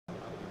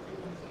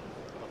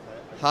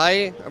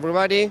Hi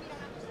everybody,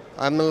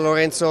 I'm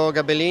Lorenzo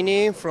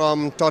Gabellini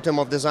from Totem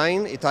of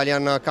Design,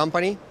 Italian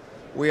company.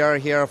 We are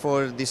here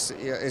for this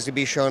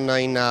exhibition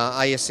in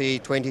ISE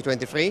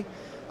 2023.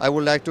 I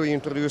would like to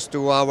introduce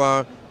to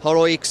our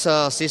Holo X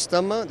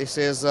system. This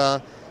is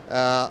a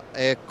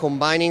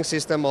combining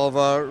system of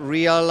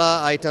real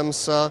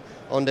items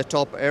on the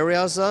top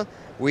areas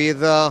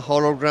with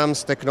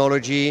holograms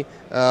technology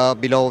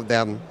below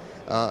them.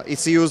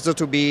 It's used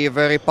to be a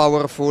very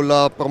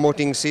powerful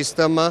promoting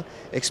system,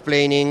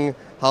 explaining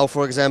how,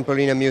 for example,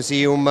 in a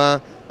museum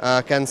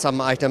can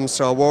some items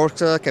work,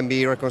 can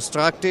be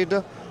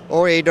reconstructed,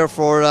 or either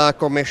for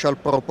commercial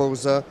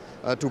purpose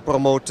to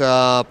promote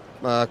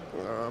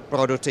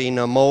product in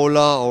a mall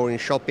or in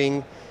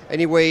shopping.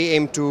 Anyway,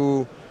 aim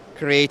to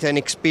create an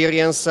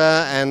experience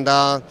and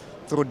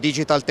through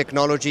digital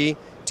technology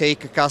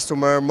take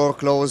customer more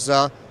close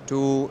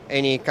to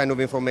any kind of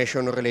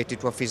information related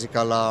to a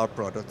physical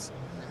product.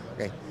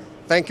 Okay.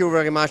 Thank you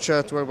very much to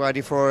everybody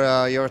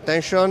for your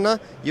attention.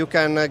 You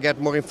can get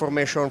more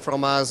information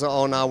from us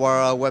on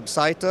our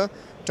website,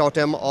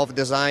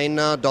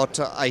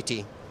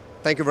 totemofdesign.it.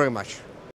 Thank you very much.